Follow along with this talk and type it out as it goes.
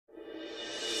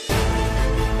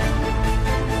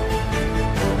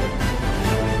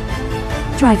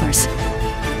drivers.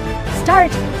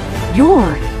 Start Your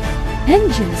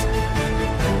engines.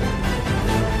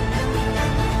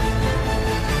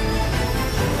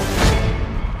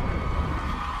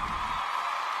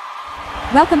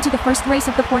 Welcome to the first race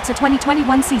of the Forza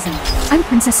 2021 season. I'm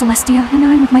Princess Celestia, and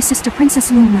I'm with my sister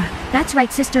Princess Luna. That's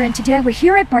right, sister, and today we're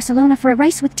here at Barcelona for a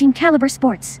race with Team Calibur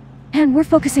Sports. And we're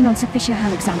focusing on Sophitia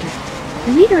Alexandra,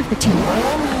 the leader of the team.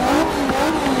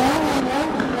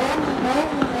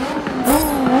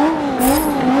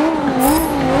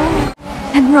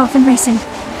 And we're off and racing,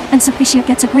 and Sophitia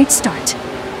gets a great start.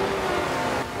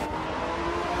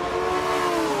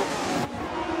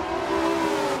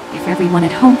 If everyone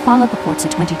at home followed the Forza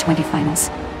 2020 finals,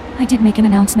 I did make an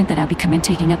announcement that I'll be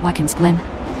commentating at Watkins Glen.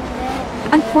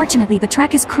 Unfortunately, the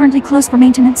track is currently closed for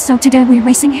maintenance, so today we're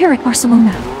racing here at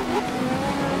Barcelona.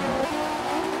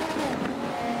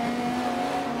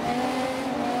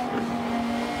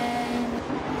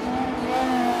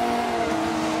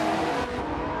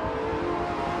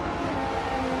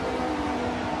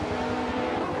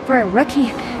 For a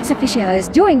rookie, Sophitia is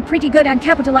doing pretty good on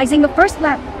capitalizing the first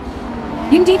lap.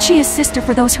 Indeed, she is sister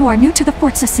for those who are new to the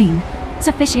Forza scene.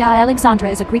 Sophitia Alexandra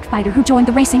is a Greek fighter who joined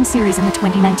the racing series in the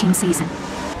 2019 season.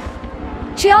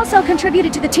 She also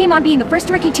contributed to the team on being the first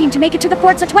rookie team to make it to the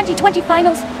Forza 2020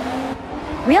 finals.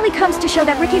 Really comes to show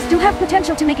that rookies do have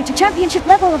potential to make it to championship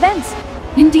level events.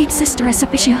 Indeed, sister, as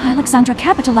Sophitia Alexandra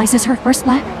capitalizes her first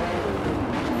lap.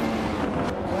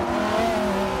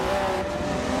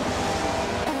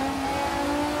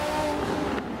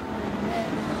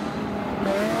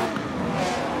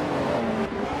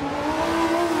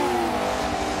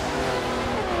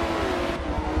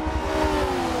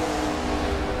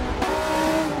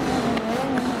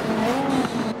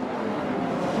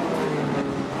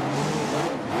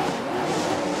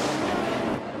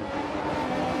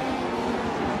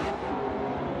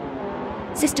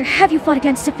 Sister, have you fought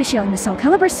against Sophitia in the Soul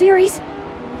Calibur series?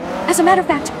 As a matter of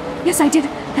fact, yes I did,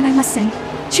 and I must say,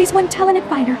 she's one talented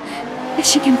fighter. If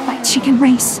she can fight, she can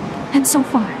race. And so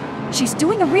far, she's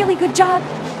doing a really good job.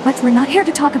 But we're not here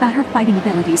to talk about her fighting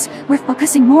abilities. We're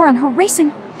focusing more on her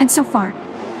racing, and so far,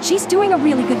 she's doing a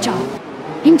really good job.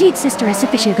 Indeed, sister, as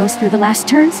Sophitia goes through the last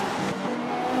turns.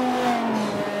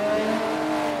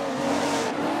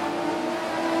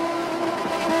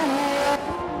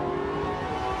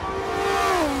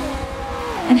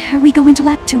 And here we go into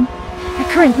lap 2. Our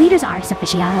current leaders are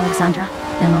Sophitia Alexandra,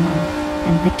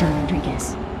 and Victor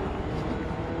Rodriguez.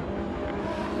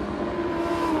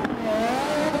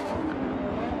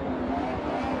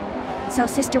 So,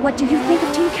 sister, what do you think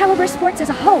of Team Calibur Sports as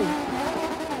a whole?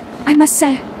 I must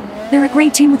say, they're a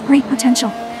great team with great potential.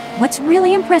 What's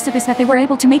really impressive is that they were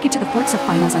able to make it to the Forza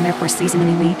finals on their first season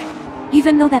in the league,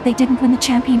 even though that they didn't win the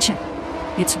championship.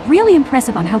 It's really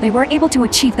impressive on how they were able to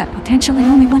achieve that potential in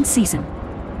only one season.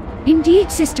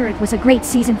 Indeed, sister, it was a great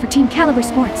season for Team Calibur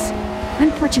Sports.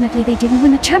 Unfortunately, they didn't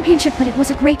win the championship, but it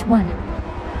was a great one.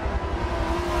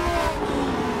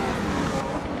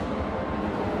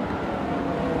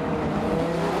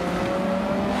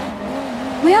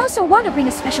 We also want to bring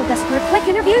a special guest for a quick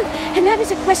interview, and that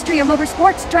is Equestria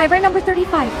Motorsports driver number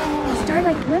 35,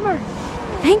 Starlight Glimmer.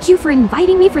 Thank you for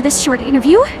inviting me for this short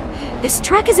interview. This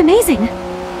track is amazing.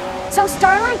 So,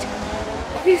 Starlight,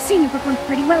 we've seen you perform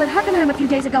pretty well at Hockenheim a few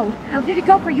days ago. How did it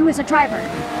go for you as a driver?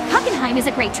 Hockenheim is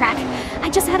a great track. I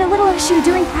just had a little issue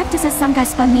during practice as some guy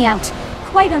spun me out.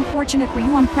 Quite unfortunate for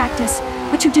you on practice,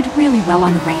 but you did really well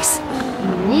on the race.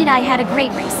 Indeed, I had a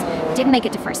great race. Didn't make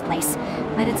it to first place,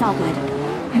 but it's all good.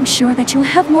 I'm sure that you'll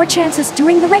have more chances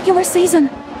during the regular season.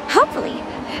 Hopefully.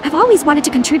 I've always wanted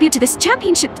to contribute to this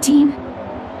championship team.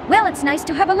 Well, it's nice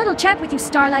to have a little chat with you,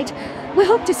 Starlight. We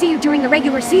hope to see you during the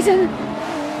regular season.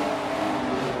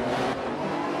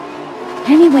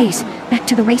 Anyways, back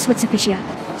to the race with Sophitia.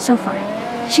 So far,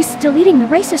 she's still leading the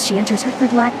race as she enters her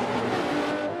third lap.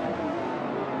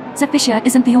 Sophitia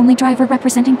isn't the only driver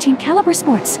representing Team Calibur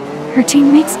Sports. Her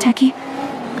teammates Techie,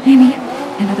 Amy,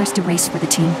 and others do race for the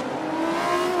team.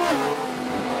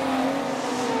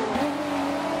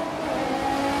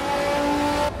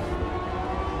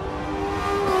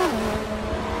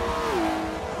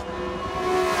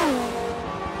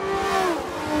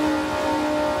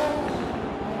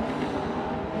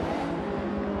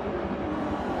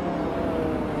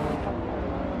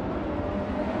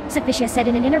 Sophitia said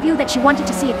in an interview that she wanted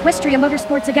to see Equestria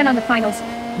Motorsports again on the finals.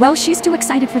 Well, she's too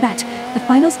excited for that. The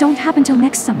finals don't happen till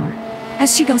next summer.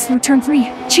 As she goes through turn 3,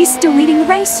 she's still leading the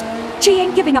race. She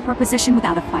ain't giving up her position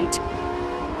without a fight.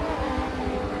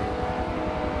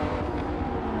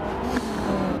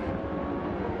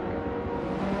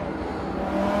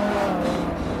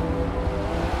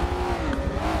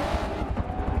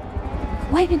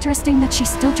 quite interesting that she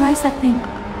still drives that thing.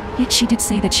 Yet she did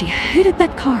say that she hated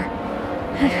that car.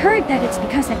 I heard that it's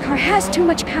because that car has too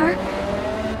much power.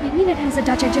 I mean, it has a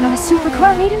Dodge engine on a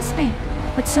supercar made in Spain.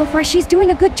 But so far, she's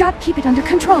doing a good job keep it under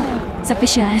control.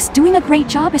 Sophitia is doing a great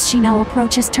job as she now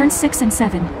approaches turns 6 and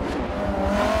 7.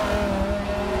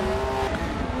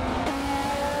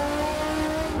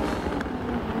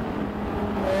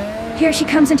 Here she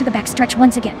comes into the backstretch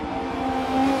once again.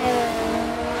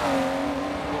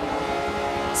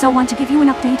 So I want to give you an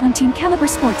update on Team Calibur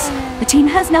Sports. The team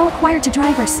has now acquired 2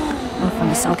 drivers, both from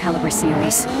the Soul Calibur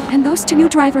series. And those 2 new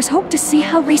drivers hope to see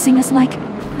how racing is like.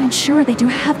 I'm sure they do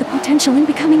have the potential in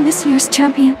becoming this year's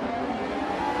champion.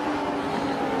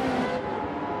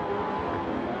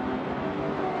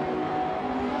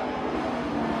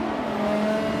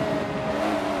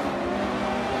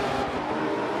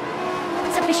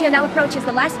 Sophitia now approaches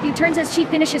the last few turns as she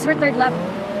finishes her 3rd lap.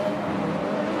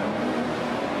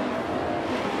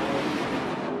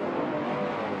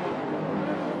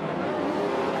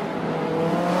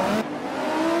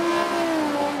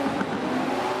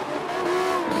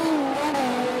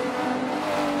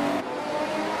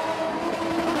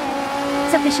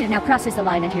 Sophitia now crosses the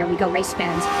line, and here we go, race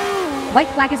fans. White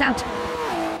flag is out.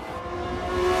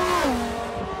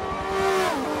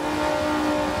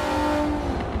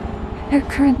 Our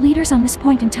current leaders on this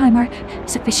point in time are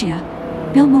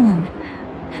Sophitia, Bill Malone,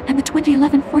 and the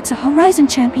 2011 Forza Horizon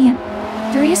champion,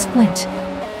 Darius Flint.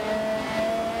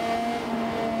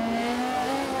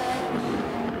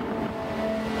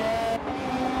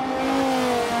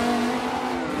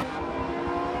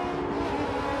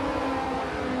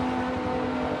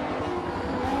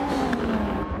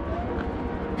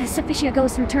 As Sophitia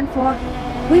goes through turn 4,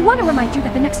 we want to remind you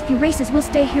that the next few races will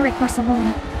stay here at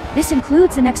Barcelona. This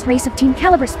includes the next race of Team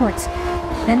Calibur Sports.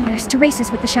 Then there's 2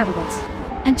 races with the Shadow Bulls.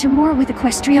 And 2 more with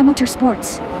Equestria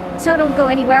Motorsports. So don't go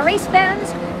anywhere, race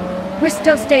fans! We're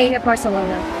still staying at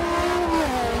Barcelona.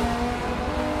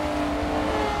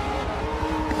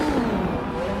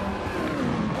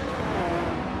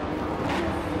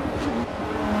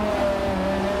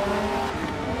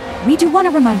 We do want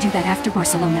to remind you that after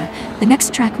Barcelona, the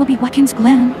next track will be Watkins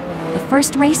Glen, the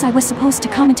first race I was supposed to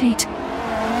commentate.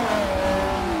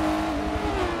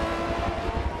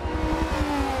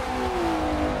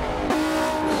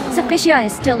 Sophitia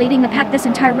is still leading the pack this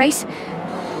entire race.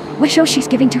 What show she's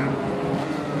giving to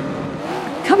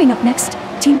her. Coming up next,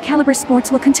 Team Calibur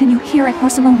Sports will continue here at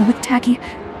Barcelona with Taki.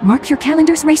 Mark your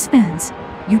calendars, race fans.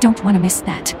 You don't want to miss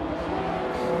that.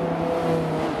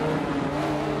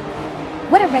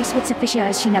 What a race with Sophitia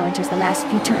as she now enters the last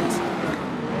few turns.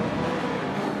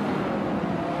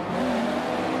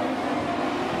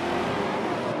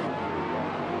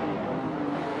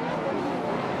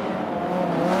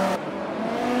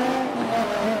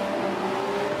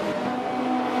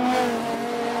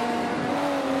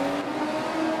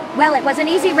 Well, it was an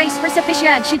easy race for Sophitia,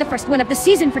 and she the first win of the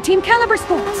season for Team Calibur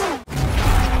Sports.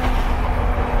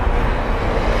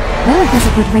 Well, it was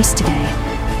a good race today.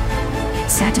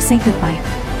 It's sad to say goodbye,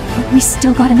 but we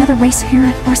still got another race here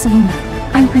at Barcelona.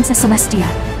 I'm Princess Celestia.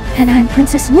 And I'm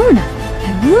Princess Luna.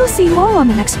 And we'll see you all on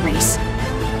the next race.